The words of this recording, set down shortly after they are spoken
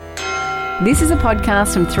This is a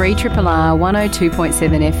podcast from 3RRR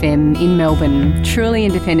 102.7 FM in Melbourne, truly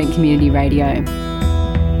independent community radio.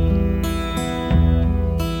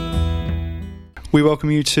 We welcome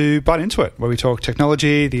you to Bite Into It, where we talk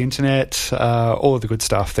technology, the internet, all of the good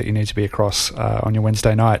stuff that you need to be across on your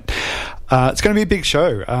Wednesday night. It's going to be a big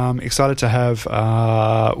show. Excited to have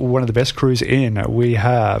one of the best crews in. We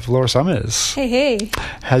have Laura Summers. Hey.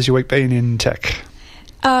 How's your week been in tech?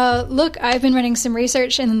 Look, I've been running some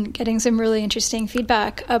research and getting some really interesting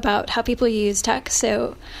feedback about how people use tech,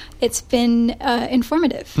 so it's been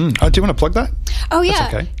informative. Do you want to plug that? Oh, yeah.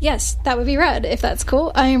 That's okay. Yes, that would be rad, if that's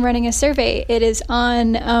cool. I am running a survey. It is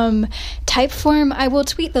on Typeform. I will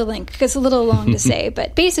tweet the link because it's a little long to say,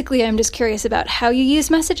 but basically I'm just curious about how you use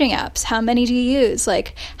messaging apps. How many do you use?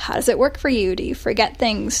 Like, how does it work for you? Do you forget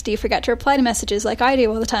things? Do you forget to reply to messages like I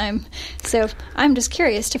do all the time? So I'm just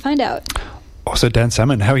curious to find out. Also, Dan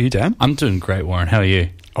Salmon. How are you, Dan? I'm doing great, Warren. How are you?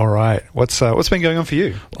 All right. What's been going on for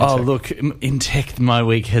you? Look, in tech, my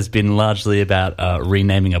week has been largely about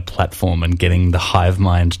renaming a platform and getting the hive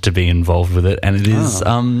mind to be involved with it, and it is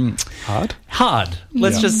hard.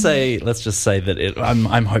 Let's just say that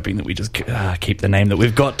I'm hoping that we just keep the name that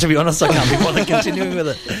we've got. To be honest, I can't be bothered continuing with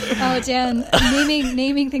it. Oh, Dan,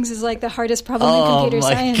 naming things is like the hardest problem in computer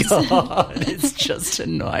science. Oh my God, it's just a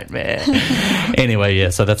nightmare. Anyway, yeah,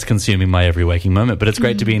 so that's consuming my every waking moment. But it's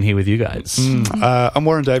great to be in here with you guys. I'm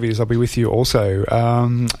Warren Davies. I'll be with you also.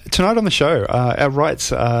 Tonight on the show, our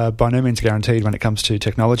rights are by no means guaranteed when it comes to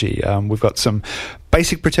technology. We've got some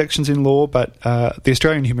basic protections in law, but the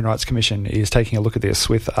Australian Human Rights Commission is taking a look at this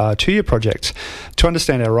with a 2-year project to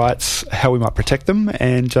understand our rights, how we might protect them,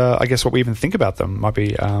 and I guess what we even think about them might be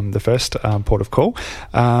the first port of call.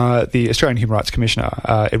 The Australian Human Rights Commissioner,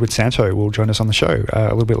 Edward Santow, will join us on the show a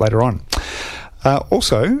little bit later on.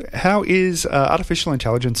 Also, how is artificial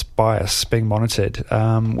intelligence bias being monitored?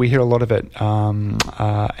 We hear a lot of it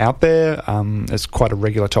out there. It's quite a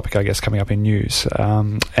regular topic, I guess, coming up in news.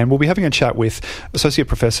 And we'll be having a chat with Associate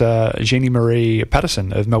Professor Jeannie Marie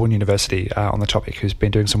Patterson of Melbourne University on the topic, who's been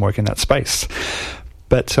doing some work in that space.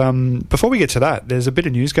 But before we get to that, there's a bit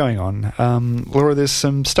of news going on. Laura, there's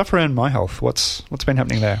some stuff around MyHealth. What's been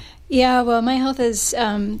happening there? Yeah, well, MyHealth is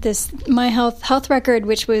this MyHealth health record,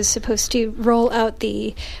 which was supposed to roll out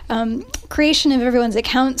the creation of everyone's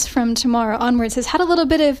accounts from tomorrow onwards, has had a little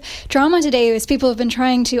bit of drama today as people have been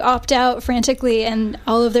trying to opt out frantically and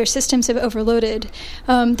all of their systems have overloaded.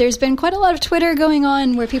 There's been quite a lot of Twitter going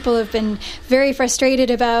on where people have been very frustrated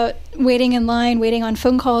about waiting in line, waiting on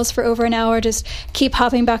phone calls for over an hour, just keep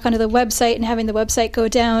hopping back onto the website and having the website go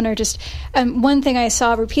down, or just one thing I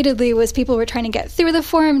saw repeatedly was people were trying to get through the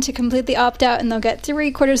form to completely opt out, and they'll get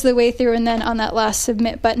 3/4 of the way through, and then on that last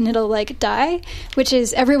submit button it'll like die, which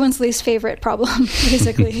is everyone's least favorite problem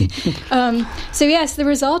basically. So yes, the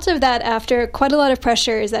result of that, after quite a lot of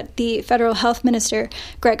pressure, is that the federal health minister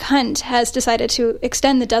Greg Hunt has decided to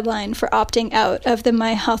extend the deadline for opting out of the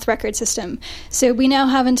MyHealth record system. So we now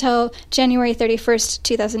have until January 31st,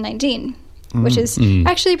 2019. Which is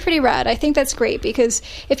actually pretty rad. I think that's great, because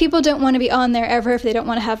if people don't want to be on there ever, if they don't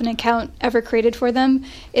want to have an account ever created for them,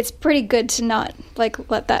 it's pretty good to not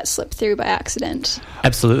let that slip through by accident.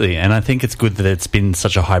 Absolutely, and I think it's good that it's been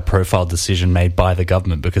such a high-profile decision made by the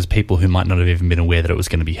government, because people who might not have even been aware that it was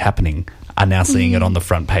going to be happening are now seeing it on the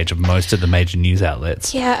front page of most of the major news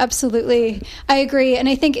outlets. Yeah, absolutely. I agree, and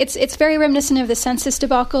I think it's very reminiscent of the census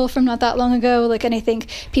debacle from not that long ago. And I think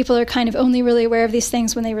people are kind of only really aware of these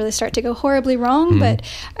things when they really start to go horribly wrong, but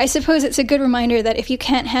I suppose it's a good reminder that if you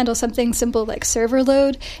can't handle something simple like server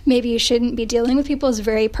load, maybe you shouldn't be dealing with people's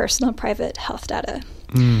very personal private health data.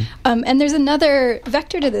 And there's another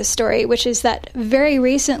vector to this story, which is that very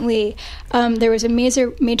recently there was a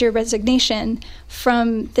major resignation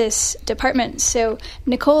from this department. So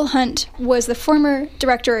Nicole Hunt was the former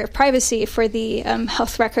director of privacy for the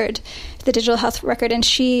health record, the digital health record, and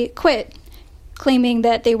she quit, claiming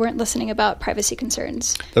that they weren't listening about privacy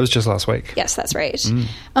concerns. That was just last week. Yes, that's right.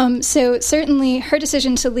 So certainly her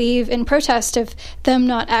decision to leave in protest of them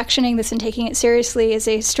not actioning this and taking it seriously is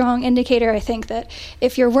a strong indicator, I think, that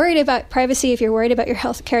if you're worried about privacy, if you're worried about your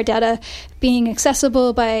healthcare data being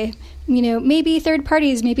accessible by maybe third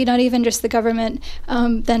parties, maybe not even just the government,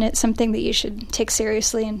 then it's something that you should take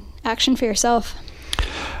seriously and action for yourself.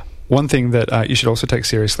 One thing that you should also take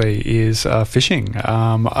seriously is fishing.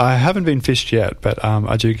 I haven't been fished yet, but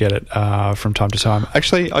I do get it from time to time.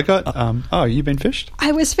 Actually, I got... you've been fished?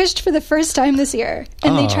 I was fished for the first time this year,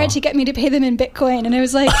 and they tried to get me to pay them in Bitcoin, and I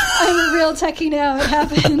was like, I'm a real techie now. It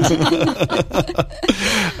happened.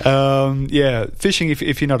 Phishing,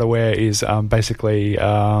 if you're not aware, is basically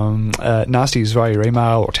nasties via your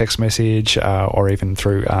email or text message or even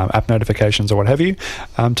through app notifications or what have you,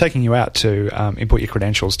 taking you out to input your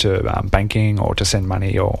credentials to banking or to send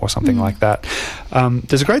money or something like that.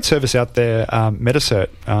 There's a great service out there, Metacert,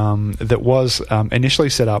 that was initially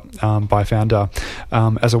set up by a founder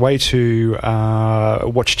as a way to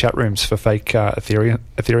watch chat rooms for fake Ethereum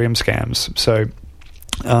scams. So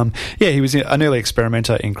he was an early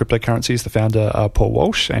experimenter in cryptocurrencies, the founder, Paul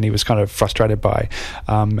Walsh, and he was kind of frustrated by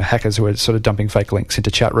hackers who were sort of dumping fake links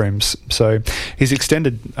into chat rooms. So he's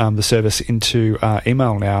extended the service into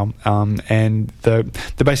email now, and the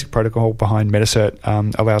basic protocol behind Metacert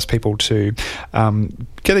allows people to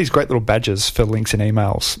get these great little badges for links in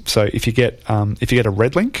emails. So if you get a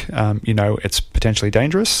red link, it's potentially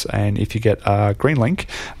dangerous, and if you get a green link,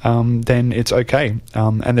 then it's okay.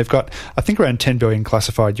 And they've got, I think, around 10 billion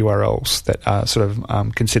classified URLs that are sort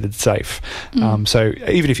of considered safe. So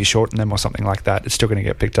even if you shorten them or something like that, it's still going to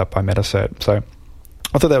get picked up by Metacert. So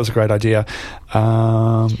I thought that was a great idea.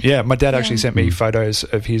 My dad actually sent me photos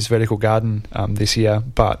of his vertical garden this year,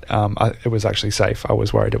 but it was actually safe. I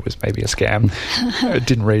was worried it was maybe a scam. It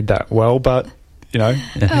didn't read that well, but...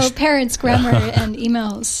 parents, grammar, and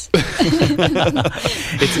emails.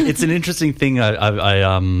 It's an interesting thing.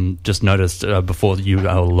 I just noticed before you,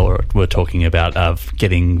 Laura, were talking about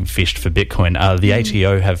getting phished for Bitcoin. The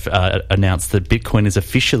ATO have announced that Bitcoin is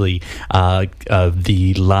officially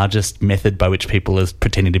the largest method by which people are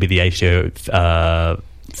pretending to be the ATO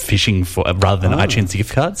phishing for rather than iTunes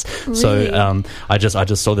gift cards. Really? So I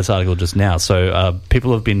just saw this article just now. So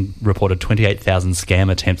people have been reported 28,000 scam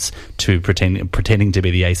attempts to pretending to be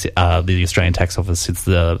the Australian Tax Office since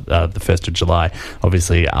the 1st of July.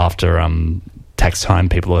 Obviously, after tax time,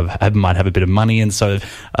 people might have a bit of money, and so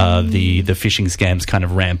the phishing scams kind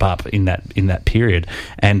of ramp up in that period.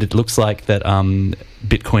 And it looks like that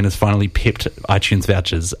Bitcoin has finally pipped iTunes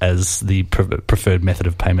vouchers as the preferred method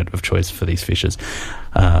of payment of choice for these phishers.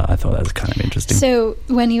 I thought that was kind of interesting. So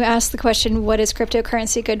when you ask the question, what is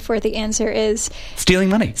cryptocurrency good for, the answer is... stealing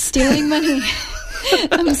money. Stealing money.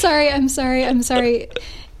 I'm sorry. Yatoshi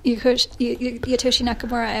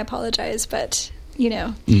Nakamura, I apologize, but...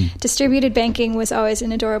 distributed banking was always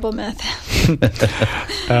an adorable myth.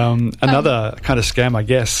 Another kind of scam, I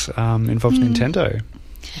guess, involves Nintendo.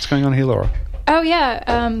 What's going on here, Laura? Oh,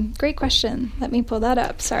 yeah. Great question. Let me pull that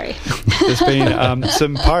up. Sorry. There's been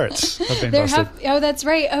some pirates have been busted. That's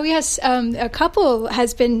right. Oh, yes. A couple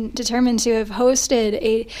has been determined to have hosted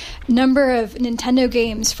a number of Nintendo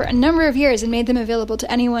games for a number of years and made them available to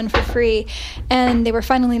anyone for free. And they were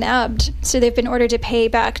finally nabbed. So they've been ordered to pay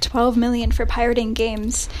back $12 million for pirating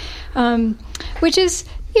games, which is...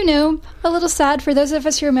 a little sad for those of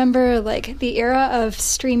us who remember, like, the era of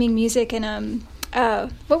streaming music and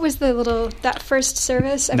what was that first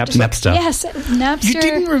service? Napster. Yes, Napster. You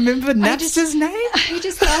didn't remember Napster's name? I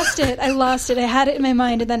just lost it. I had it in my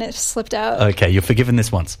mind and then it slipped out. Okay, you're forgiven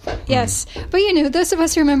this once. Yes. But, those of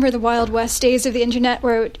us who remember the Wild West days of the internet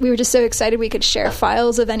where we were just so excited we could share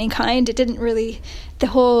files of any kind, it didn't really... The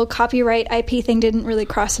whole copyright IP thing didn't really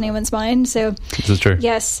cross anyone's mind. So this is true.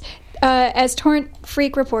 Yes. As Torrent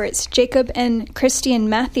Freak reports, Jacob and Christian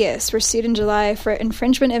Mathias were sued in July for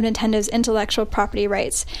infringement of Nintendo's intellectual property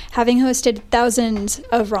rights, having hosted thousands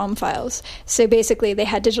of ROM files. So basically, they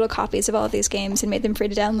had digital copies of all of these games and made them free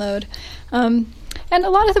to download. And a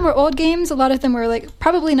lot of them were old games. A lot of them were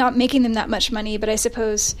probably not making them that much money, but I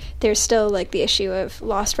suppose there's still the issue of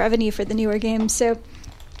lost revenue for the newer games. So.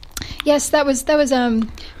 Yes, that was bit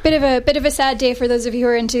of a sad day for those of you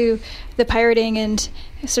who are into the pirating and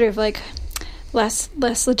sort of less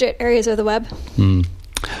legit areas of the web.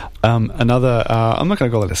 Another, I'm not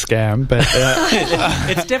going to call it a scam, but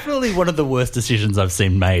it's definitely one of the worst decisions I've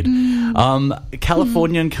seen made.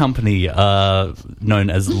 Californian company known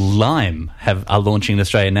as Lime are launching in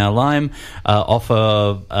Australia now. Lime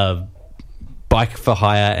offer bike for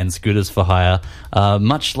hire and scooters for hire,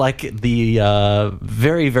 much like the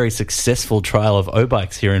very, very successful trial of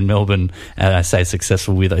O-bikes here in Melbourne. And I say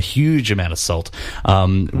successful with a huge amount of salt.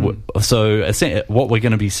 So what we're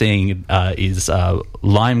going to be seeing is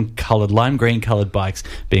lime green coloured bikes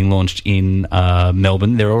being launched in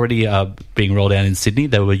Melbourne. They're already being rolled out in Sydney.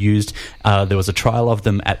 They were used. There was a trial of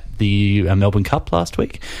them at the Melbourne Cup last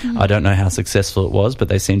week. I don't know how successful it was, but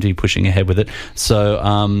they seem to be pushing ahead with it.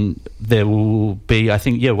 So there will will be, I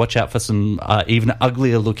think, watch out for some even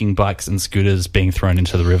uglier looking bikes and scooters being thrown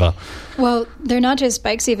into the river. Well, they're not just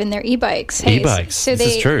bikes even, they're e-bikes. E-bikes, so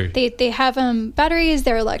this is true. They have batteries,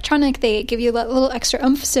 they're electronic, they give you a little extra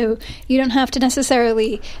oomph, so you don't have to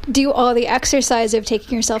necessarily do all the exercise of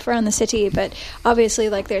taking yourself around the city, but obviously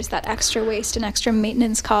there's that extra waste and extra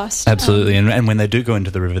maintenance cost. Absolutely, and when they do go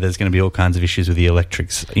into the river, there's going to be all kinds of issues with the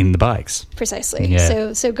electrics in the bikes. Precisely.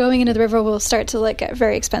 Yeah. So going into the river will start to get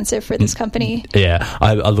very expensive for this company. Yeah,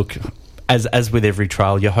 I look... As with every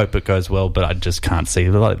trial, you hope it goes well, but I just can't see.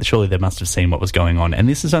 Surely they must have seen what was going on. And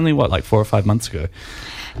this is only, 4 or 5 months ago?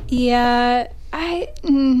 Yeah, I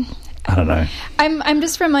don't know. I'm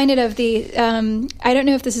just reminded of the... I don't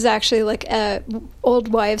know if this is actually a old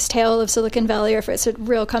wives' tale of Silicon Valley or if it's a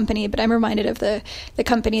real company, but I'm reminded of the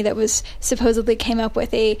company that was supposedly came up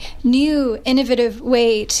with a new, innovative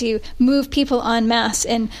way to move people en masse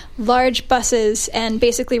in large buses and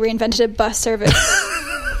basically reinvented a bus service.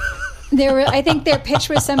 I think their pitch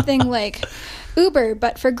was something like Uber,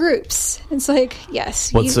 but for groups. It's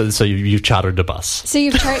yes. So you've chartered a bus. So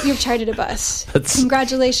you've chartered a bus.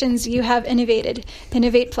 Congratulations, you have innovated.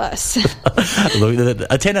 Innovate Plus. Look,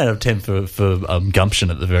 a 10 out of 10 for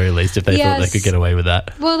gumption at the very least, if they thought they could get away with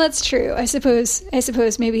that. Well, that's true. I suppose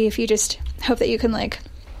maybe if you just hope that you can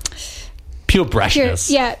pure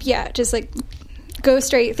brashness. Just go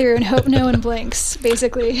straight through and hope no one blinks,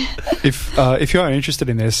 basically. If you are interested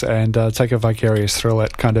in this and take a vicarious thrill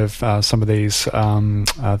at kind of some of these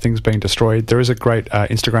things being destroyed, there is a great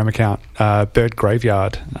Instagram account, Bird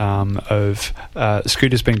Graveyard, of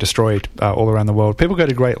scooters being destroyed all around the world. People go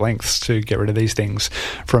to great lengths to get rid of these things,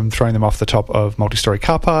 from throwing them off the top of multi-storey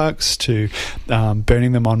car parks to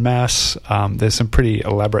burning them en masse. There's some pretty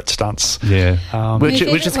elaborate stunts. Yeah. Which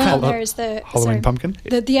is called the Halloween pumpkin?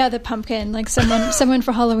 The pumpkin, someone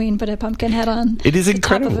for Halloween put a pumpkin head on. It is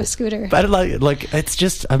incredible. Top of a scooter. But it's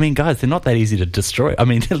just, guys, they're not that easy to destroy.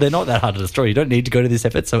 They're not that hard to destroy. You don't need to go to this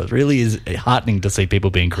effort. So it really is heartening to see people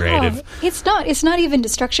being creative. It's not even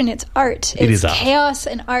destruction. It's art. It is art. Chaos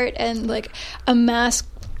and art and a mass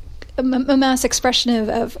expression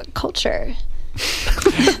of culture.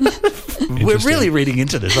 We're really reading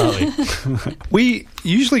into this, aren't we? We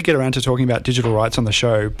usually get around to talking about digital rights on the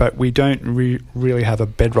show, but we don't really have a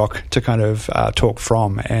bedrock to kind of talk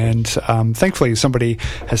from. And thankfully, somebody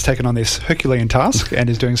has taken on this Herculean task and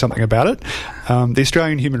is doing something about it. The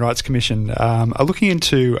Australian Human Rights Commission are looking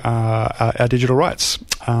into our digital rights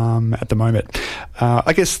at the moment.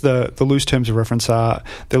 I guess the loose terms of reference are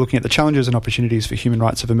they're looking at the challenges and opportunities for human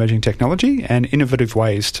rights of emerging technology and innovative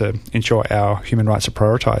ways to ensure our human rights are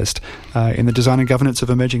prioritised in the design and governance of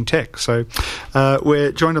emerging tech. So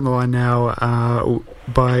we're joined on the line now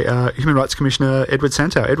by Human Rights Commissioner Edward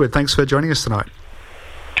Santow. Edward, thanks for joining us tonight.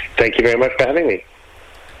 Thank you very much for having me.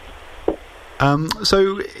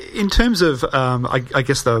 So in terms of, I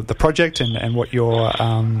guess, the project and what your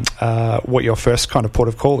first kind of port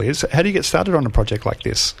of call is, how do you get started on a project like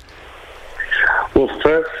this? Well,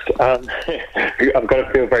 first, I've got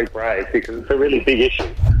to feel very brave because it's a really big issue.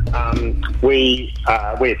 We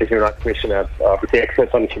at the Human Rights Commission are obviously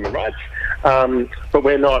experts on human rights, but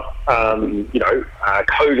we're not,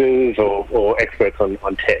 coders or experts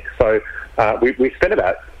on tech. So we spent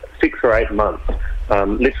about 6 or 8 months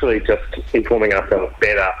literally just informing ourselves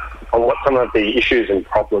better on what some of the issues and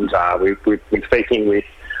problems are. We've been speaking with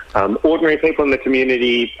ordinary people in the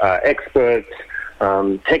community, experts,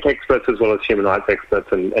 tech experts as well as human rights experts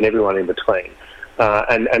and everyone in between.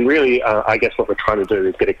 And really, I guess what we're trying to do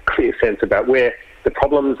is get a clear sense about where the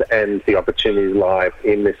problems and the opportunities lie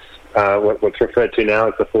in this, what's referred to now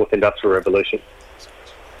as the Fourth Industrial Revolution.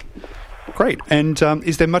 Great. And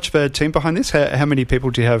is there much of a team behind this? How many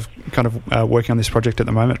people do you have kind of working on this project at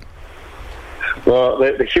the moment? Well,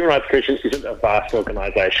 the Human Rights Commission isn't a vast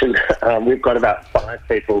organisation. We've got about 5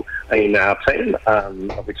 people in our team,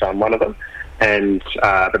 of which I'm one of them. And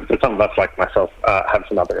but for some of us, like myself, have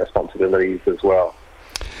some other responsibilities as well.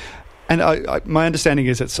 And my understanding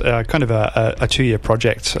is it's kind of a 2-year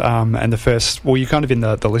project, and you're kind of in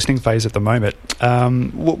the listening phase at the moment.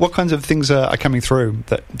 What kinds of things are coming through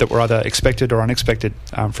that were either expected or unexpected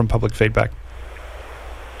from public feedback?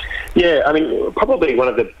 Yeah, probably one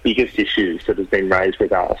of the biggest issues that has been raised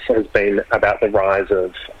with us has been about the rise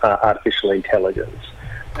of artificial intelligence,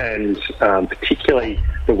 and particularly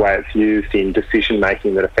the way it's used in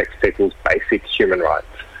decision-making that affects people's basic human rights.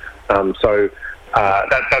 So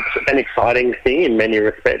that's an exciting thing in many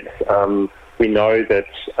respects. We know that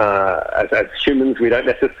as humans we don't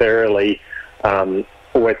necessarily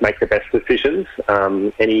always make the best decisions.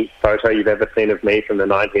 Any photo you've ever seen of me from the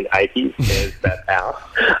 1980s bears that out.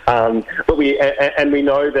 But we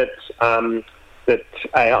know that that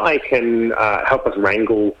AI can help us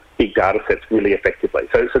wrangle big data sets really effectively.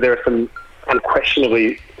 So there are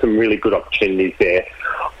unquestionably some really good opportunities there.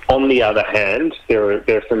 On the other hand, there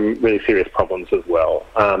are some really serious problems as well.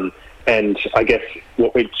 And I guess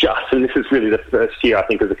what we're and this is really the first year, I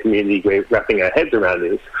think, as a community, we're wrapping our heads around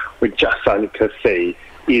this, we're just starting to see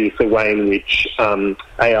is the way in which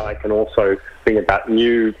AI can also bring about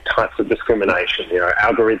new types of discrimination.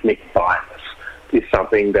 Algorithmic bias is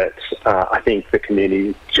something that I think the community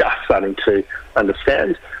is just starting to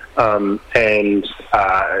understand. And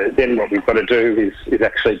then what we've got to do is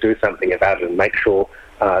actually do something about it and make sure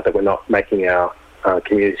that we're not making our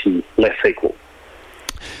community less equal.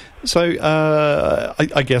 So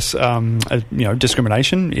I guess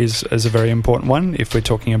discrimination is a very important one if we're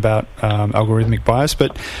talking about algorithmic bias.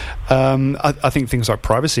 But I think things like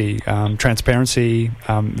privacy, transparency,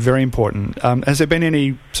 very important. Has there been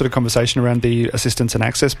any sort of conversation around the Assistance and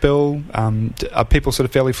Access Bill? Are people sort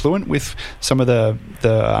of fairly fluent with some of the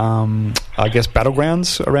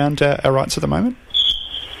battlegrounds around our rights at the moment?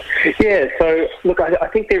 Yeah, so look, I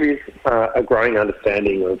think there is a growing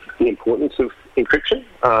understanding of the importance of encryption,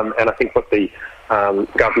 and I think what the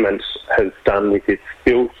government has done with its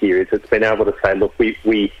bill here is it's been able to say, look,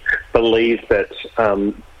 we believe that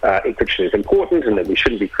encryption is important and that we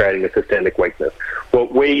shouldn't be creating a systemic weakness.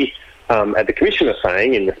 What we at the Commission are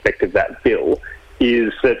saying in respect of that bill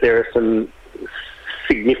is that there are some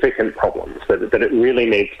significant problems, that it really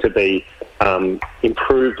needs to be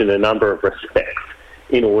improved in a number of respects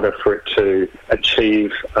in order for it to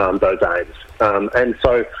achieve those aims. And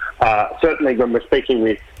so certainly when we're speaking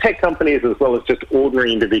with tech companies as well as just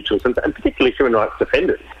ordinary individuals, and particularly human rights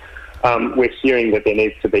defenders, we're hearing that there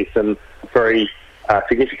needs to be some very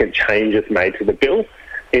significant changes made to the bill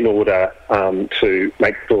in order to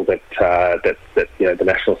make sure that the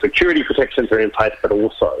national security protections are in place, but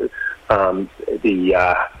also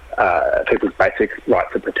the people's basic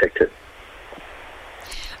rights are protected.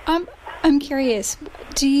 I'm curious,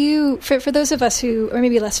 do you, for those of us who are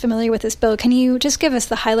maybe less familiar with this bill, can you just give us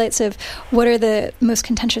the highlights of what are the most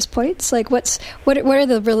contentious points? Like what are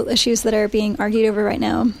the real issues that are being argued over right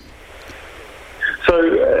now? So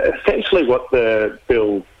essentially what the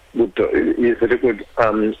bill would do is that it would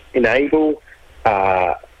enable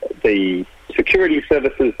the security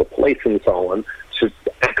services, the police and so on, to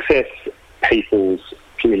access people's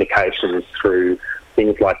communications through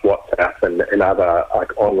things like WhatsApp and other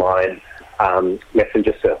like online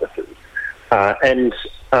messenger services,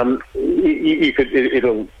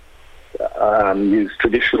 it'll use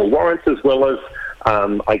traditional warrants as well as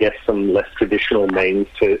some less traditional means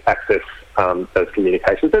to access those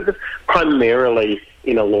communications. So primarily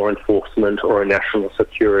in a law enforcement or a national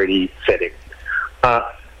security setting.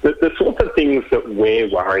 The sorts of things that we're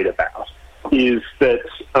worried about is that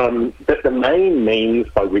the main means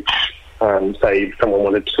by which say someone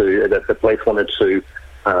wanted to, that the police wanted to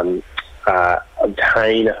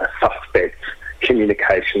obtain a suspect's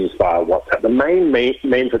communications via WhatsApp. The main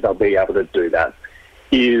means that they'll be able to do that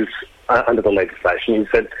is, under the legislation, is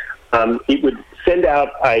that it would send out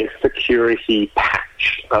a security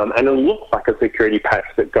patch, and it'll look like a security patch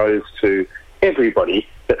that goes to everybody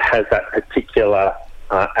that has that particular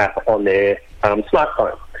app on their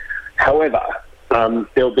smartphone. However,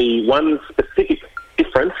 there'll be one specific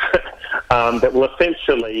difference that will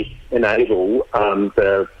essentially enable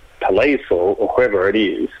the police or whoever it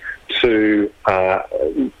is to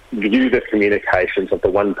view the communications of the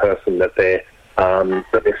one person that they're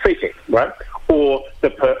seeking, right? Or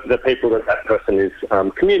the people that person is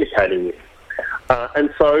communicating with.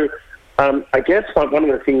 And so I guess one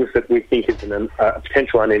of the things that we think is a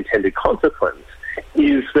potential unintended consequence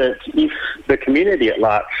is that if the community at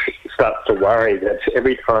large starts to worry that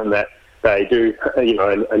every time that they do,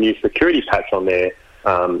 a new security patch on their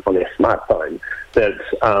smartphone, that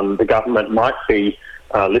the government might be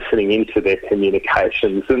listening into their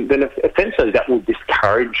communications, and then essentially that will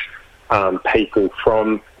discourage people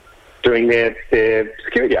from doing their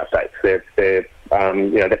security updates, their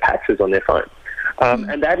patches on their phone,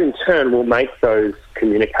 and that in turn will make those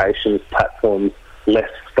communications platforms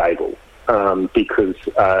less stable. Because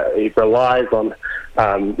it relies on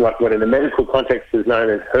what in the medical context is known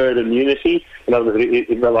as herd immunity. In other words,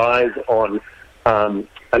 it relies on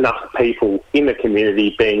enough people in the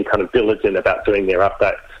community being kind of diligent about doing their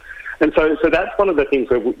updates. And so that's one of the things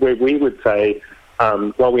where we would say,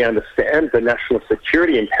 while we understand the national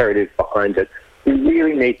security imperative behind it, we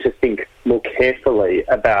really need to think more carefully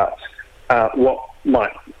about what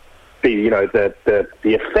might the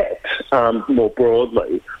effect more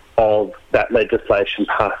broadly of that legislation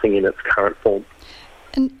passing in its current form.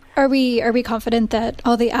 And are we confident that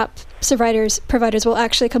all the app providers will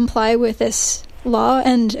actually comply with this law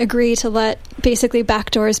and agree to let basically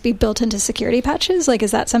backdoors be built into security patches? Like,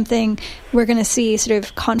 is that something we're going to see sort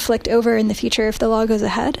of conflict over in the future if the law goes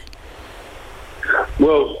ahead?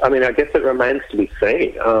 Well, I mean, I guess it remains to be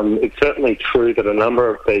seen. It's certainly true that a number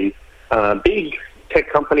of the big tech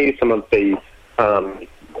companies, some of the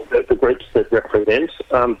groups that represent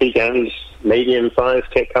big and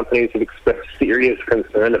medium-sized tech companies have expressed serious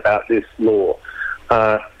concern about this law.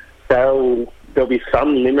 There'll be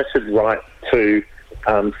some limited right to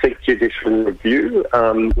seek judicial review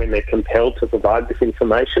when they're compelled to provide this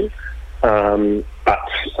information. But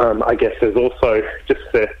I guess there's also just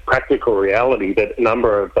the practical reality that a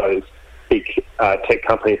number of those big tech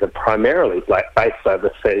companies are primarily based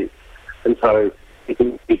overseas. And so it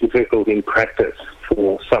can be difficult in practice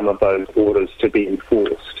for some of those orders to be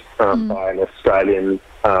enforced by an Australian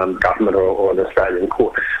government or an Australian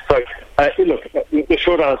court. So, look, the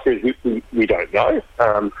short answer is we don't know.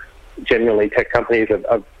 Generally, tech companies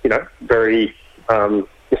are very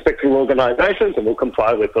respectable organisations and will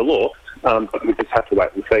comply with the law, but we just have to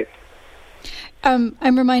wait and see.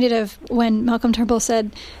 I'm reminded of when Malcolm Turnbull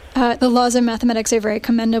said, the laws of mathematics are very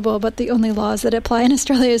commendable, but the only laws that apply in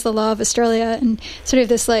Australia is the law of Australia, and sort of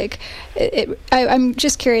this I'm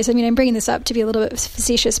just curious. I mean, I'm bringing this up to be a little bit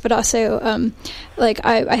facetious, but also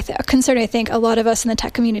a concern I think a lot of us in the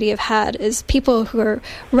tech community have had is people who are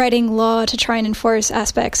writing law to try and enforce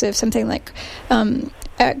aspects of something like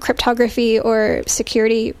cryptography or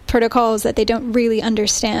security protocols that they don't really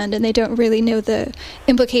understand, and they don't really know the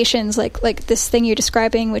implications, like this thing you're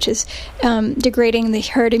describing, which is degrading the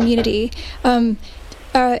herd immunity.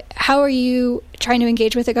 How are you trying to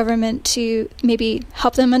engage with the government to maybe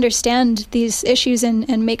help them understand these issues and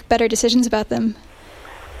make better decisions about them?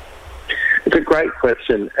 It's a great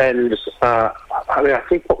question, and I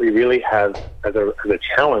think what we really have as a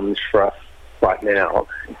challenge for us right now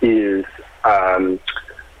is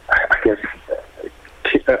I guess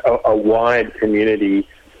a wide community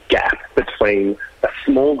gap between a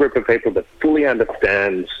small group of people that fully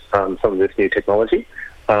understand some of this new technology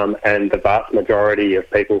and the vast majority of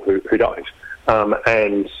people who don't. So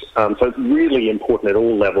it's really important at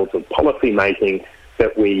all levels of policy making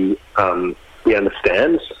that we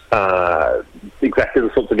understand exactly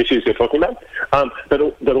the sorts of issues you're talking about,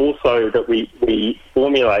 but also that we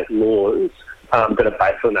formulate laws that are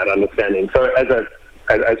based on that understanding. So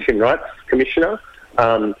as Human Rights Commissioner,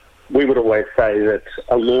 we would always say that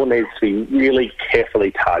a law needs to be really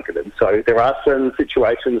carefully targeted. So there are certain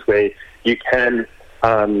situations where you can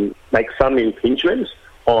make some impingement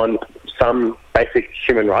on some basic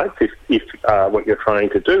human rights if what you're trying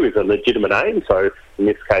to do is a legitimate aim. So in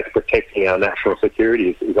this case, protecting our national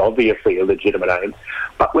security is obviously a legitimate aim.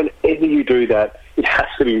 But whenever you do that, it has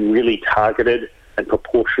to be really targeted and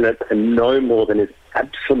proportionate and no more than is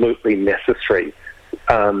absolutely necessary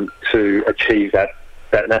to achieve that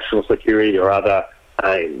national security or other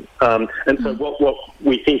aim. And so what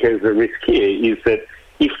we think is a risk here is that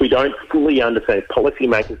if we don't fully understand,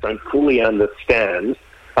 policymakers don't fully understand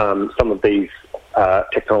some of these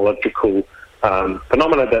technological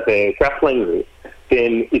phenomena that they're grappling with,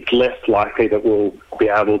 then it's less likely that we'll be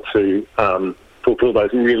able to fulfill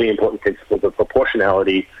those really important principles of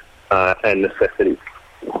proportionality and necessity.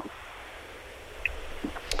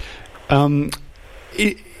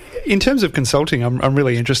 In terms of consulting, I'm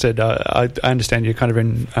really interested. I understand you're kind of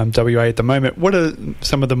in WA at the moment. What are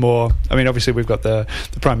some of the more... I mean, obviously we've got the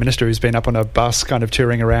Prime Minister who's been up on a bus kind of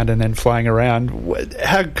touring around and then flying around.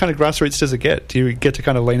 How kind of grassroots does it get? Do you get to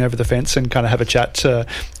kind of lean over the fence and kind of have a chat to,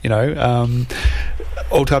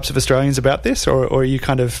 all types of Australians about this? Or are you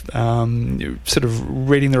kind of sort of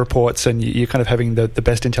reading the reports and you're kind of having the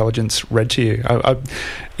best intelligence read to you? I'm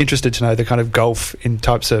interested to know the kind of gulf in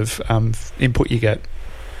types of input you get.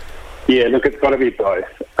 Yeah, look, it's got to be both,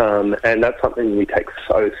 and that's something we take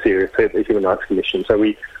so seriously at the Human Rights Commission. So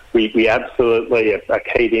we absolutely are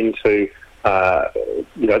keyed into,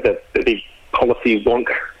 the big policy wonk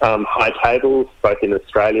high tables, both in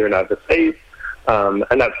Australia and overseas, and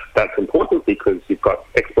that's important because you've got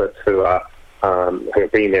experts who are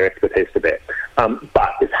bringing their expertise to bear.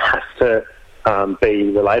 But it has to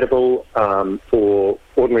be relatable for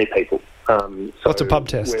ordinary people. Lots of pub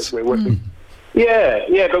tests. We're working.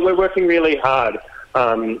 Yeah, but we're working really hard,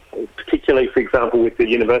 particularly, for example, with the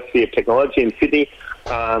University of Technology in Sydney,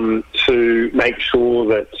 to make sure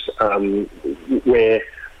that we're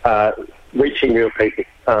reaching real people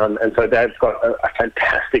And so they've got a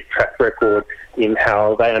fantastic track record in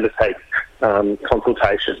how they undertake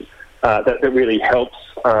consultation that really helps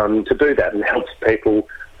to do that and helps people,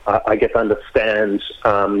 I guess, understand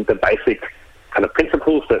the basic kind of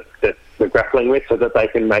principles that we're grappling with, so that they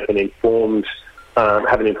can make an informed,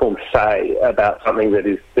 have an informed say about something that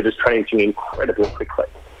is changing incredibly quickly.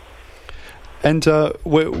 And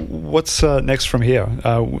what's next from here?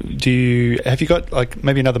 Have you got like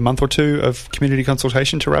maybe another month or two of community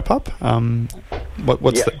consultation to wrap up?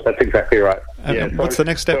 Yes, that's exactly right. What's the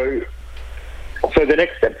next step? So the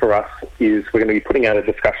next step for us is we're going to be putting out a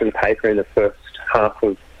discussion paper in the first half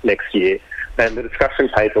of next year, and the discussion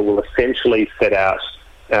paper will essentially set out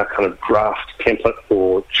our kind of draft template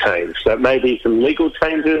for change. So it may be some legal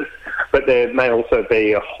changes, but there may also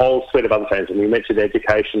be a whole suite of other changes. And we mentioned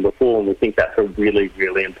education before, and we think that's a really,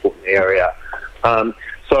 really important area.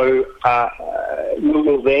 So we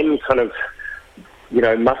will then kind of,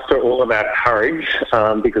 muster all of our courage,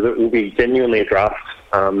 because it will be genuinely a draft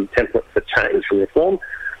template for change and reform.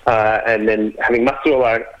 And then having mustered all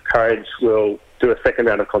our courage, we'll do a second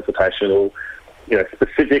round of consultation. We'll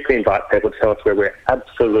specifically invite people to tell us where we're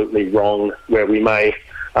absolutely wrong, where we may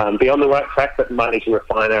be on the right track but might need to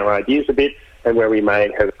refine our ideas a bit, and where we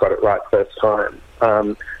may have got it right first time.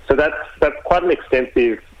 So that's quite an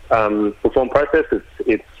extensive reform process.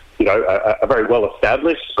 It's a very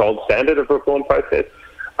well-established gold standard of reform process,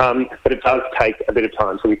 but it does take a bit of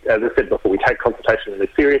time. So as I said before, we take consultation really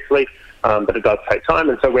seriously, but it does take time,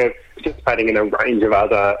 and so we're participating in a range of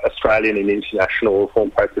other Australian and international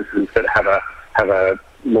reform processes that have a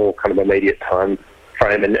more kind of immediate time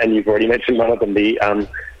frame, and you've already mentioned one of them, the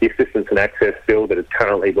Assistance and Access Bill that is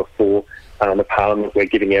currently before the Parliament. We're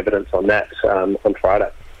giving evidence on that on Friday.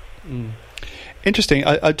 Interesting.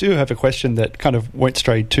 I do have a question that kind of won't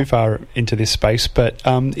stray too far into this space, but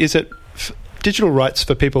is it digital rights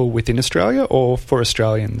for people within Australia or for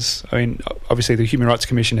Australians? I mean, obviously the Human Rights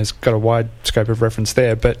Commission has got a wide scope of reference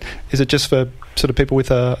there, but is it just for sort of people with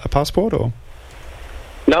a passport, or...?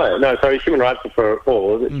 No. So human rights are for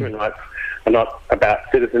all. Human rights are not about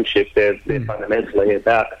citizenship. They're fundamentally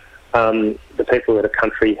about the people that a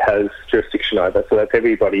country has jurisdiction over. So that's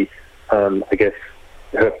everybody, I guess,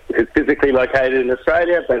 who's physically located in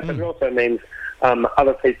Australia, but it also means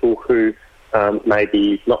other people who may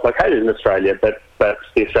be not located in Australia, but the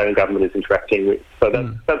Australian government is interacting with. So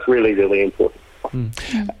that's really, really important.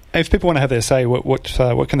 If people want to have their say, what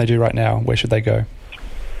can they do right now? Where should they go?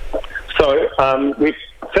 So we've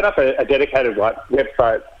set up a dedicated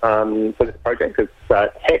website for this project. It's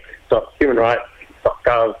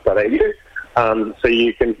tech.humanrights.gov.au. So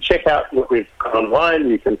you can check out what we've got online.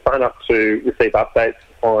 You can sign up to receive updates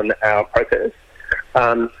on our process.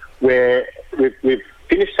 Where we've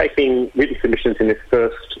finished taking written submissions in this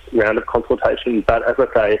first round of consultation, but as I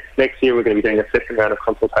say, next year we're going to be doing a second round of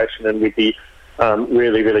consultation, and we'd be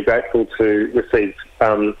really, really grateful to receive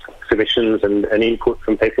submissions and input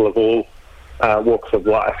from people of all walks of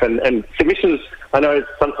life. And submissions, I know, is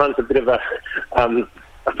sometimes a bit of a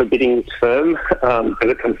forbidding term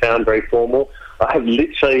because it can sound very formal. I have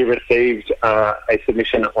literally received a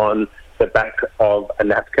submission on the back of a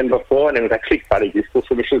napkin before, and it was actually quite a useful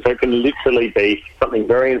submission. So it can literally be something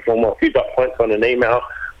very informal, a few dot points on an email,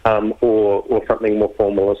 or something more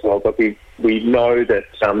formal as well. But we know that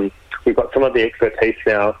we've got some of the expertise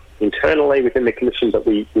now internally within the Commission, but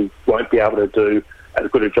we won't be able to do as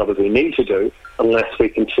good a job as we need to do unless we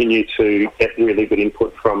continue to get really good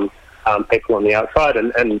input from people on the outside.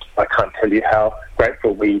 And I can't tell you how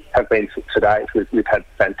grateful we have been to date. We've had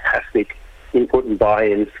fantastic input and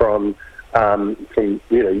buy-in from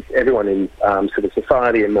really everyone in civil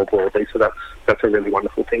society and more broadly. So that's a really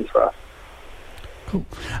wonderful thing for us. Cool.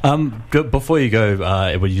 Before you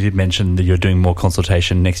go, you did mention that you're doing more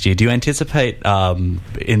consultation next year. Do you anticipate,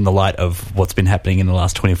 in the light of what's been happening in the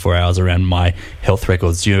last 24 hours around My Health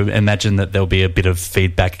Records, do you imagine that there'll be a bit of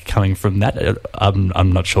feedback coming from that?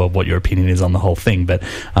 I'm not sure what your opinion is on the whole thing, but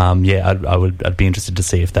I'd be interested to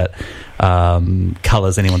see if that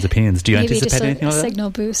colours anyone's opinions. Do you Maybe anticipate anything like that?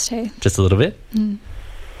 Signal boost, hey? Just a little bit?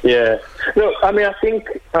 Yeah. No, I mean, I think...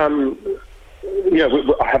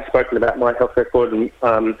 I have spoken about My Health Record and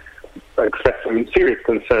expressed some serious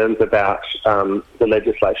concerns about the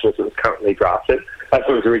legislation as it was currently drafted, as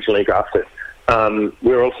it was originally drafted.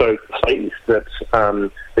 We're also pleased that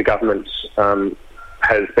the government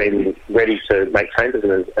has been ready to make changes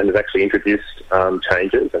and has actually introduced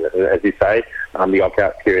changes. And as you say, the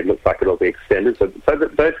opt-out period looks like it'll be extended. So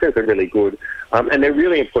those things are really good. And they're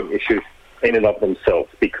really important issues in and of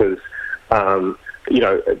themselves because...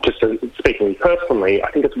 just speaking personally,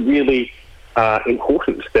 I think it's really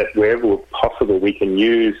important that wherever possible we can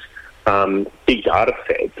use big data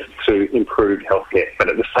sets to improve healthcare. But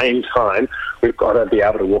at the same time, we've got to be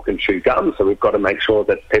able to walk and chew gum, so we've got to make sure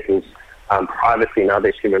that people's privacy and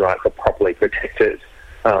other human rights are properly protected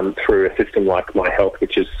through a system like My Health,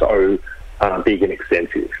 which is so big and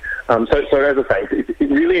extensive. So as I say, it's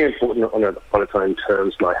really important on its own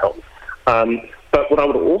terms, My Health. But what I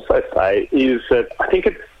would also say is that I think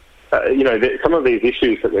it's, some of these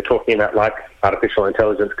issues that we're talking about, like artificial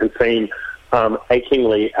intelligence, can seem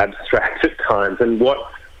achingly abstract at times. And what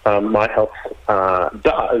My Health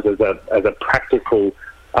does as a practical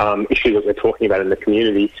issue that we're talking about in the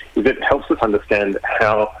community is it helps us understand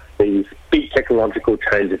how these big technological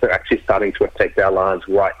changes are actually starting to affect our lives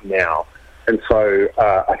right now. And so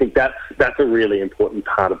I think that's a really important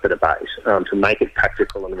part of the debate, to make it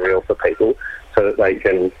practical and real for people so that they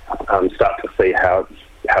can start to see how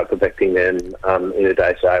it's affecting them in a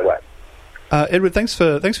day-to-day way. Edward, thanks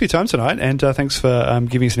for your time tonight, and thanks for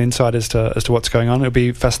giving us an insight as to what's going on. It'll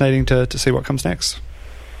be fascinating to see what comes next.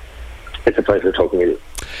 It's a pleasure talking with you.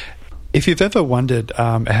 If you've ever wondered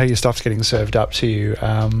how your stuff's getting served up to you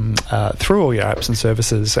through all your apps and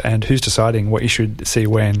services and who's deciding what you should see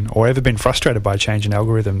when, or ever been frustrated by change in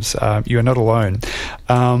algorithms, you are not alone.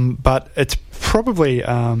 But it's probably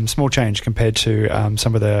small change compared to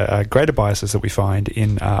some of the greater biases that we find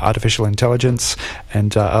in artificial intelligence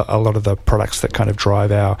and a lot of the products that kind of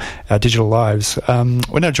drive our digital lives.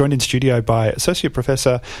 We're now joined in studio by Associate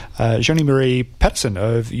Professor Jeannie-Marie Patterson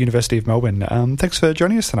of University of Melbourne. Thanks for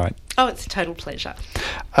joining us tonight. Oh, it's a total pleasure.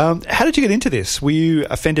 How did you get into this? Were you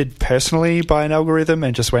offended personally by an algorithm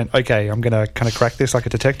and just went, okay, I'm going to kind of crack this like a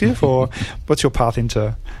detective, or what's your path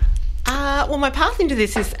into... Well, my path into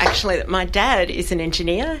this is actually that my dad is an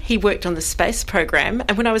engineer. He worked on the space program,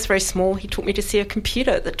 and when I was very small, he took me to see a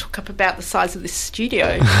computer that took up about the size of this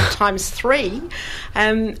studio times 3.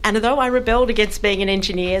 And although I rebelled against being an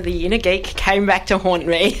engineer, the inner geek came back to haunt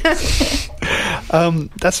me.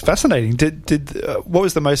 That's fascinating. What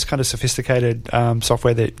was the most kind of sophisticated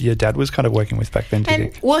software that your dad was kind of working with back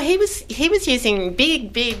then? Well, he was using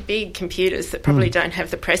big computers that probably don't have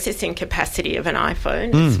the processing capacity of an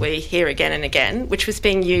iPhone, as we hear again and again, which was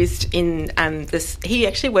being used in this. He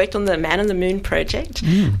actually worked on the Man on the Moon project,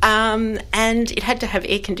 and it had to have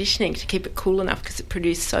air conditioning to keep it cool enough because it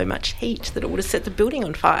produced so much heat that it would have set the building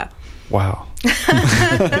on fire. Wow. So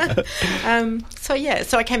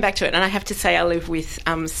I came back to it, and I have to say I live with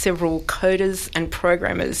several coders and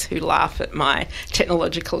programmers who laugh at my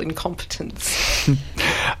technological incompetence.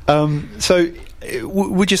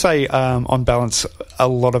 Would you say, on balance, a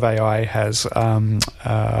lot of AI has a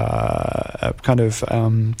kind of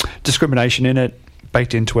discrimination in it,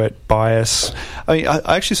 baked into it, bias? I mean,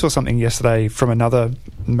 I actually saw something yesterday from another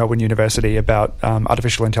Melbourne University about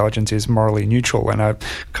artificial intelligence is morally neutral, and I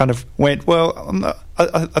kind of went, well,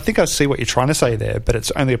 I think I see what you're trying to say there, but it's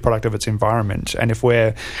only a product of its environment, and if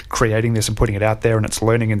we're creating this and putting it out there and it's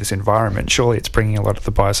learning in this environment, surely it's bringing a lot of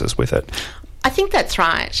the biases with it. I think that's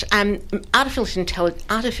right.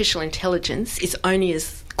 Artificial intelligence is only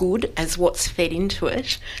as good as what's fed into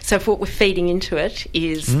it. So if what we're feeding into it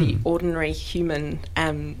is the ordinary human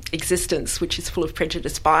existence, which is full of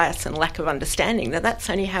prejudice, bias and lack of understanding,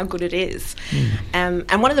 that's only how good it is.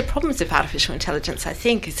 And one of the problems of artificial intelligence, I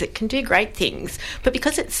think, is it can do great things, but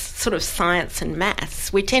because it's sort of science and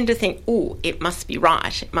maths, we tend to think, oh, it must be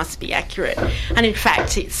right, it must be accurate. And in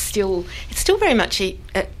fact, it's still very much a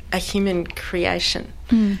human creation.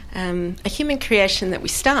 A human creation that we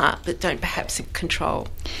start but don't perhaps control.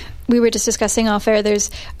 We were just discussing off air, there's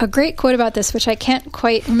a great quote about this, which I can't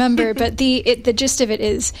quite remember, but the gist of it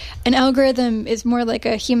is an algorithm is more like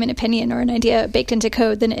a human opinion or an idea baked into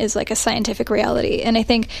code than it is like a scientific reality. And I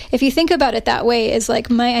think if you think about it that way, is like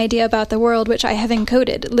my idea about the world, which I have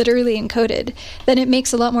encoded, literally encoded, then it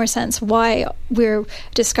makes a lot more sense why we're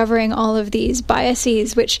discovering all of these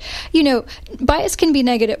biases, which, bias can be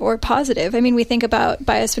negative or positive. I mean, we think about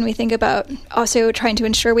bias when we think about also trying to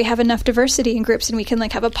ensure we have enough diversity in groups and we can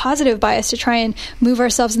have a positive bias to try and move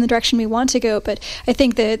ourselves in the direction we want to go. But I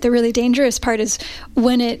think the really dangerous part is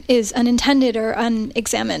when it is unintended or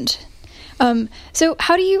unexamined. So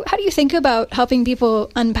how do you think about helping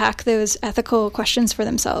people unpack those ethical questions for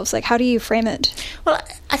themselves? Like, how do you frame it? Well,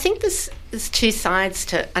 I think there's two sides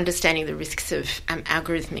to understanding the risks of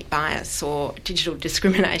algorithmic bias or digital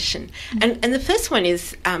discrimination. And the first one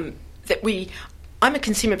is that I'm a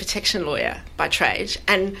consumer protection lawyer by trade,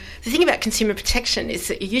 and the thing about consumer protection is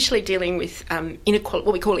that you're usually dealing with what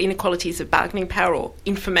we call inequalities of bargaining power, or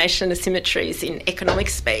information asymmetries in economic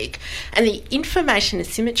speak. And the information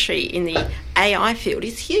asymmetry in the AI field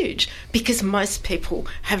is huge because most people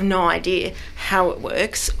have no idea how it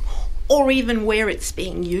works or even where it's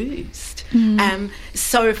being used.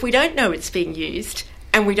 So if we don't know it's being used,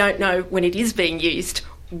 and we don't know when it is being used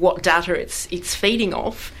what data it's feeding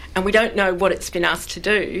off, and we don't know what it's been asked to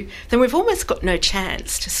do, then we've almost got no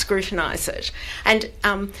chance to scrutinise it. And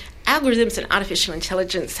algorithms and artificial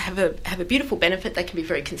intelligence have a beautiful benefit. They can be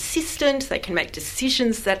very consistent. They can make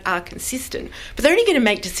decisions that are consistent. But they're only going to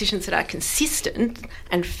make decisions that are consistent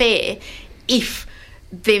and fair if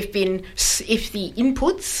the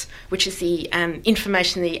inputs, which is the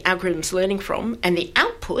information the algorithm's learning from, and the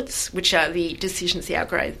outputs, which are the decisions the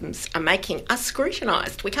algorithms are making, are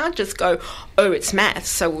scrutinised. We can't just go, oh, it's maths,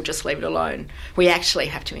 so we'll just leave it alone. We actually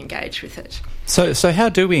have to engage with it. So how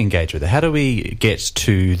do we engage with it? How do we get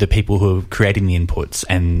to the people who are creating the inputs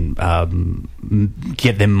and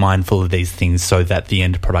get them mindful of these things so that the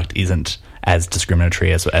end product isn't as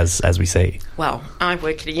discriminatory as we see? Well, I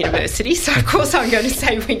work at a university, so of course I'm going to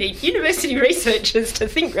say we need university researchers to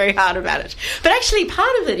think very hard about it. But actually part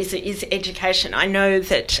of it is education. I know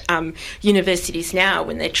that universities now,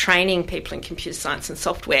 when they're training people in computer science and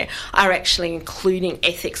software, are actually including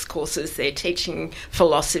ethics courses. They're teaching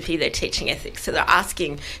philosophy, they're teaching ethics. So they're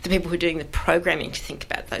asking the people who are doing the programming to think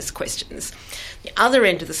about those questions. The other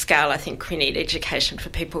end of the scale, I think we need education for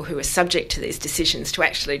people who are subject to these decisions to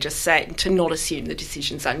actually just say, to not assume the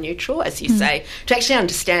decisions are neutral, as you say, to actually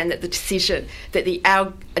understand that the decision, that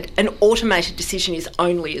an automated decision is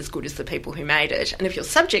only as good as the people who made it. And if you're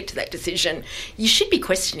subject to that decision, you should be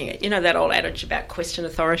questioning it. You know that old adage about question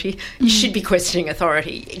authority? You should be questioning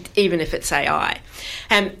authority, even if it's AI.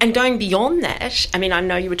 And going beyond that, I mean, I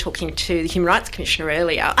know you were talking to the Human Rights Commissioner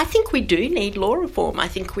earlier. I think we do need law reform. I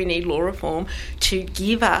think we need law reform to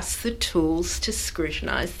give us the tools to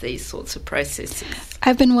scrutinise these sorts of processes.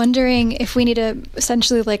 I've been wondering if we need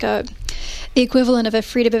essentially the equivalent of a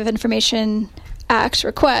Freedom of Information Act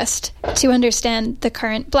request to understand the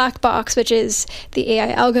current black box, which is the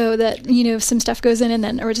AI algo that, some stuff goes in and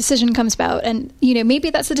then a decision comes about. And, maybe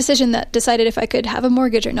that's the decision that decided if I could have a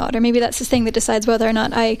mortgage or not. Or maybe that's the thing that decides whether or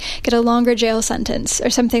not I get a longer jail sentence or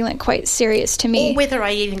something quite serious to me. Or whether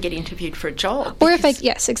I even get interviewed for a job. Or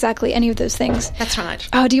yes, exactly. Any of those things. That's right.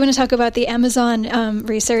 Oh, do you want to talk about the Amazon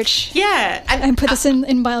research? Yeah. And put this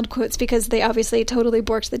in mild quotes because they obviously totally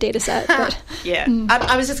borked the data set. But, yeah.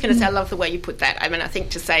 I was just going to say, I love the way you put that. I mean, I think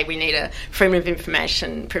to say we need a freedom of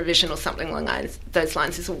information provision or something along those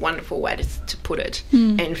lines is a wonderful way to put it.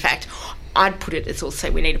 In fact, I'd put it as also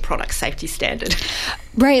we need a product safety standard.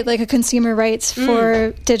 Right, like a consumer rights for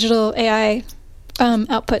digital AI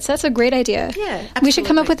outputs. That's a great idea. Yeah, absolutely. We should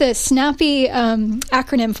come up with a snappy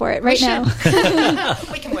acronym for it now.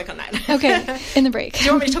 We can work on that. Okay, in the break. Do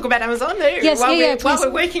you want me to talk about Amazon? Yes, please. While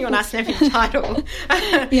we're working on our snappy title.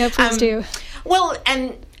 Yeah, please do. Well,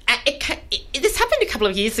 and this happened a couple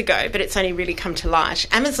of years ago, but it's only really come to light.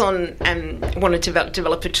 Amazon wanted to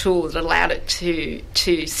develop a tool that allowed it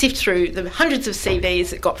to sift through the hundreds of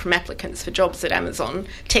CVs it got from applicants for jobs at Amazon,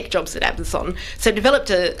 tech jobs at Amazon. So it developed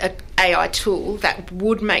a AI tool that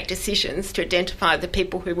would make decisions to identify the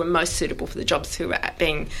people who were most suitable for the jobs who were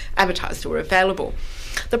being advertised or were available.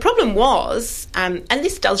 The problem was, and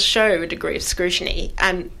this does show a degree of scrutiny,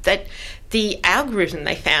 that the algorithm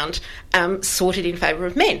they found sorted in favour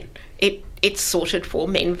of men. It sorted for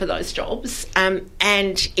men for those jobs,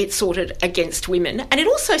 and it sorted against women, and it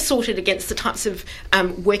also sorted against the types of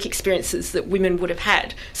work experiences that women would have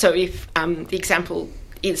had. So if the example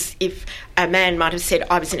is if a man might have said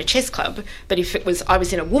I was in a chess club, but if it was I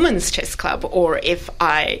was in a women's chess club, or if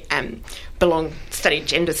I studied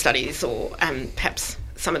gender studies, or perhaps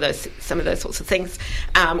some of those sorts of things,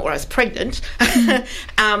 or I was pregnant,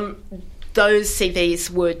 those CVs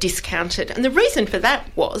were discounted. And the reason for that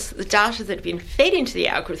was the data that had been fed into the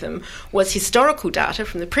algorithm was historical data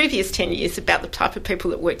from the previous 10 years about the type of people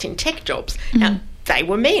that worked in tech jobs. Now, they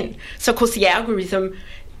were men. So, of course, the algorithm,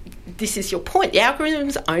 this is your point, the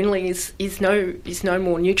algorithm only is no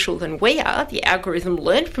more neutral than we are. The algorithm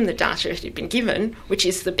learned from the data it had been given, which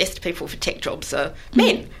is the best people for tech jobs are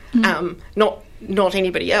men, not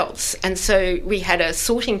anybody else. And so we had a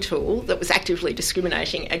sorting tool that was actively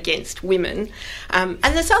discriminating against women. And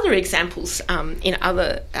there's other examples in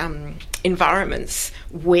other environments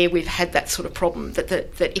where we've had that sort of problem, that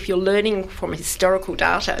if you're learning from historical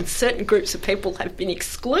data and certain groups of people have been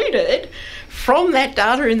excluded from that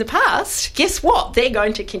data in the past, guess what? They're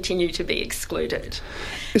going to continue to be excluded.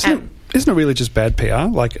 isn't it really just bad PR?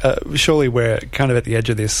 Like, surely we're kind of at the edge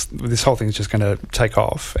of this. This whole thing is just going to take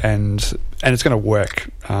off, and it's going to work.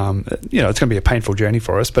 It's going to be a painful journey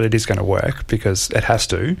for us, but it is going to work because it has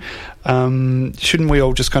to. Shouldn't we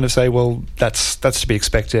all just kind of say, well, that's to be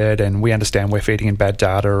expected, and we understand we're feeding in bad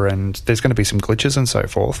data, and there's going to be some glitches and so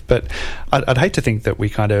forth. But I'd hate to think that we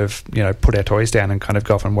kind of put our toys down and kind of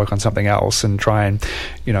go off and work on something else and try and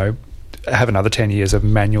have another 10 years of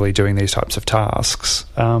manually doing these types of tasks.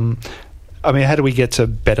 How do we get to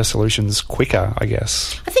better solutions quicker, I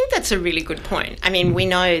guess? I think that's a really good point. We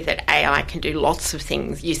know that AI can do lots of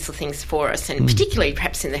things, useful things for us, and particularly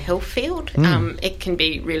perhaps in the health field, it can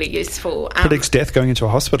be really useful. Predicts death going into a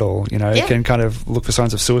hospital, It can kind of look for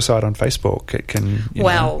signs of suicide on Facebook. It can,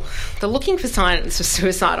 the looking for signs of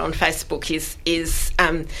suicide on Facebook is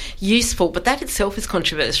useful, but that itself is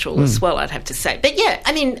controversial as well, I'd have to say. But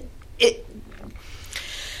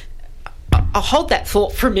I'll hold that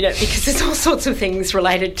thought for a minute because there's all sorts of things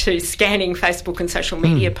related to scanning Facebook and social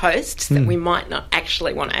media posts that we might not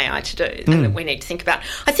actually want AI to do and that we need to think about.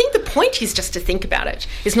 I think the point is just to think about it,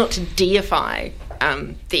 is not to deify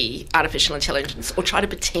the artificial intelligence or try to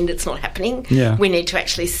pretend it's not happening. Yeah. We need to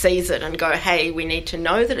actually seize it and go, hey, we need to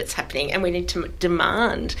know that it's happening, and we need to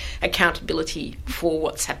demand accountability for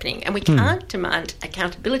what's happening. And we can't demand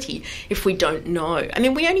accountability if we don't know.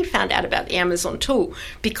 We only found out about the Amazon tool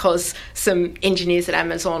because some engineers at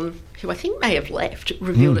Amazon, who I think may have left,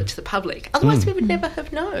 revealed it to the public. Otherwise, we would never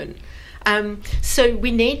have known. So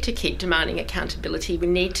we need to keep demanding accountability. We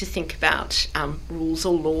need to think about rules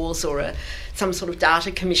or laws or some sort of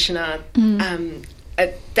data commissioner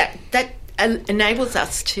that enables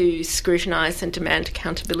us to scrutinise and demand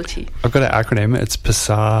accountability. I've got an acronym. It's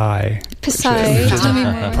PSAI. PSAI. Tell me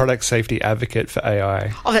more. Product Safety Advocate for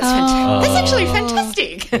AI. Oh, that's fantastic. That's actually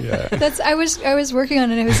fantastic. Yeah. I was working on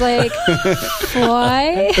it. It was like,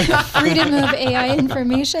 why? Freedom of AI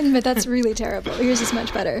information, but that's really terrible. Yours is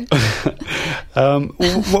much better.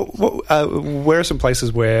 Where are some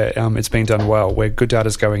places where it's being done well, where good data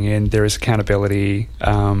is going in, there is accountability?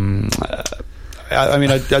 I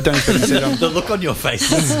don't expect to sit on... The look on your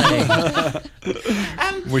face is saying...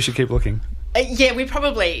 we should keep looking. We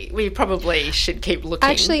probably should keep looking.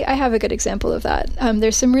 Actually, I have a good example of that.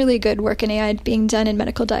 There's some really good work in AI being done in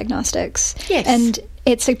medical diagnostics. Yes. And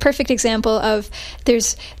it's a perfect example of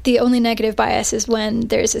there's the only negative bias is when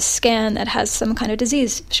there's a scan that has some kind of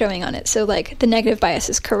disease showing on it. So like the negative bias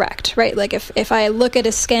is correct, right? Like if I look at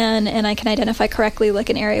a scan and I can identify correctly like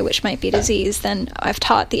an area which might be disease, then I've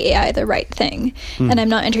taught the AI the right thing. And I'm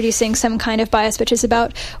not introducing some kind of bias which is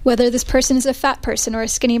about whether this person is a fat person or a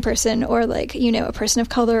skinny person or like, a person of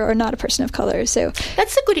color or not a person of color. So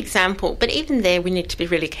that's a good example. But even there we need to be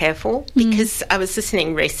really careful because I was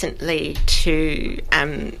listening recently to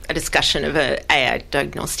a discussion of an AI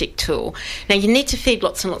diagnostic tool. Now, you need to feed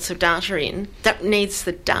lots and lots of data in. That needs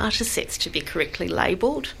the data sets to be correctly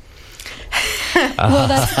labelled. Well,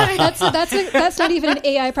 that's not even an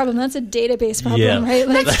AI problem. That's a database problem, right?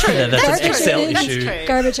 Like, that's true. That's an Excel issue. That's true.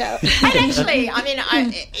 Garbage out. And actually,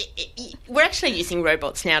 we're actually using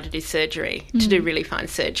robots now to do surgery, to do really fine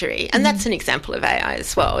surgery. And that's an example of AI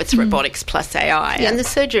as well. It's robotics plus AI. Yeah. And the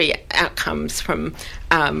surgery outcomes from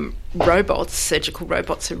robots, surgical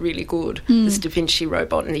robots, are really good. There's Da Vinci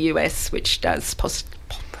robot in the US, which does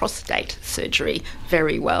prostate surgery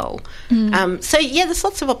very well. So, there's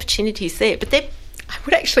lots of opportunities there. But I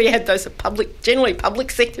would actually add those are generally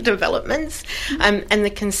public sector developments. And the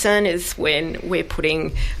concern is when we're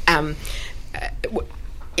putting...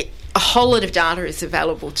 a whole lot of data is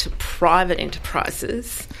available to private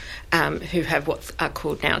enterprises who have what are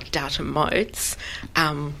called now data moats,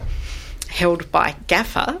 held by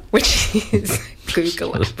GAFA, which is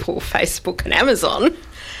Google, Apple, Facebook and Amazon.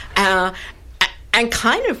 And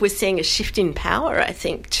kind of we're seeing a shift in power, I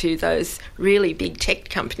think, to those really big tech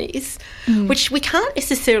companies, which we can't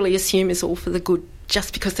necessarily assume is all for the good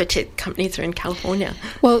just because the tech companies are in California.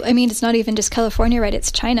 Well, it's not even just California, right? It's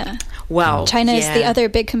China. Well, China is the other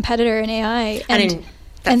big competitor in AI.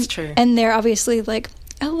 That's true. And they're obviously like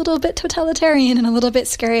a little bit totalitarian and a little bit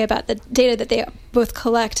scary about the data that they both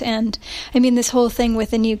collect. And this whole thing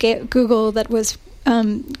with the new Google that was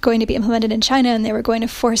going to be implemented in China, and they were going to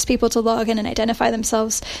force people to log in and identify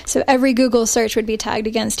themselves. So every Google search would be tagged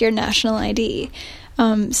against your national ID.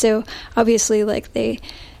 So obviously, like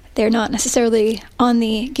they're not necessarily on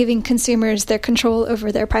the giving consumers their control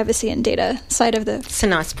over their privacy and data side of the... It's a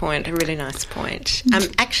nice point, a really nice point.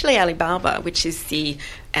 Actually, Alibaba, which is the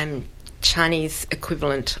Chinese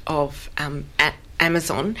equivalent of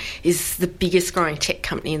Amazon is the biggest growing tech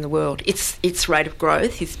company in the world. Its rate of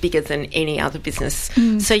growth is bigger than any other business.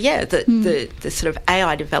 So the sort of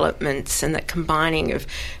AI developments and the combining of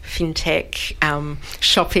fintech,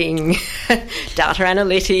 shopping, data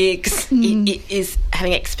analytics is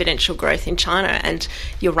having exponential growth in China. And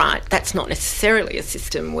you're right, that's not necessarily a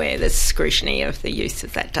system where there's scrutiny of the use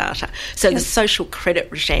of that data. So the social credit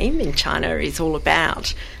regime in China is all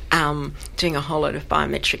about doing a whole lot of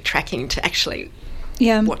biometric tracking to actually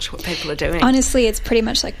watch what people are doing. Honestly, it's pretty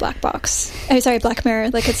much like Black Mirror.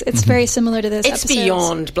 Like it's very similar to this. It's episodes.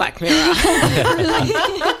 beyond Black Mirror.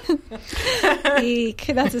 Eek,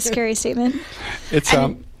 that's a scary statement. It's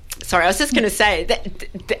Sorry, I was just going to say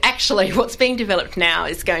that actually what's being developed now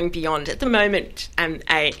is going beyond. At the moment,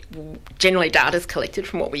 generally data is collected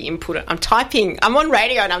from what we input. I'm on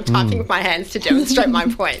radio and I'm typing with my hands to demonstrate my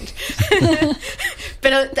point.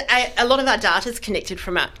 But a lot of our data is collected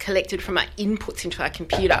from our inputs into our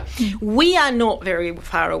computer. We are not very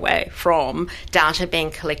far away from data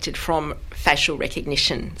being collected from facial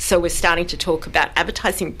recognition. So we're starting to talk about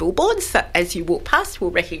advertising billboards that as you walk past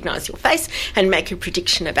will recognise your face and make a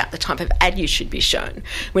prediction about the type of ad you should be shown.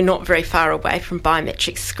 We're not very far away from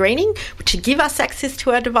biometric screening, which would give us access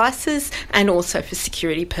to our devices and also for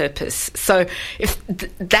security purpose. So if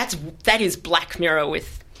that is Black Mirror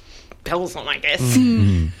with bells on, I guess.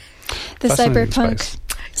 The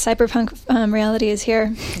cyberpunk reality is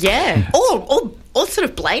here. Yeah. Or sort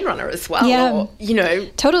of Blade Runner as well. Yeah. Or,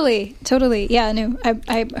 Totally. Yeah, no.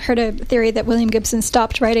 I heard a theory that William Gibson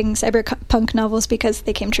stopped writing cyberpunk novels because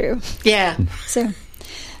they came true. Yeah. So...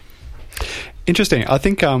 Interesting. I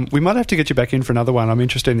think we might have to get you back in for another one. I'm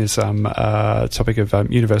interested in this topic of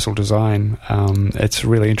universal design. It's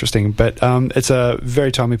really interesting, but it's a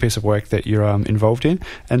very timely piece of work that you're involved in.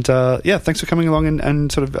 And thanks for coming along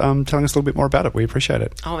and sort of telling us a little bit more about it. We appreciate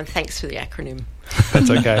it. Oh, and thanks for the acronym. That's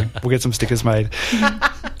okay. We'll get some stickers made.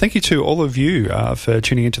 Thank you to all of you for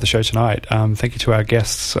tuning into the show tonight. Thank you to our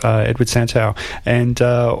guests, Edward Santow and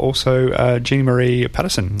also Jeannie Marie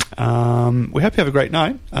Patterson. We hope you have a great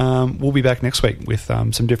night. We'll be back next week with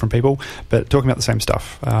some different people, but talking about the same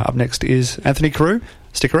stuff. Up next is Anthony Carew.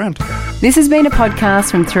 Stick around. This has been a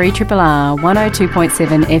podcast from 3RRR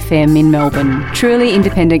 102.7 FM in Melbourne. Truly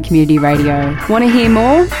independent community radio. Want to hear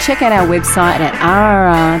more? Check out our website at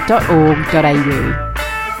rrr.org.au.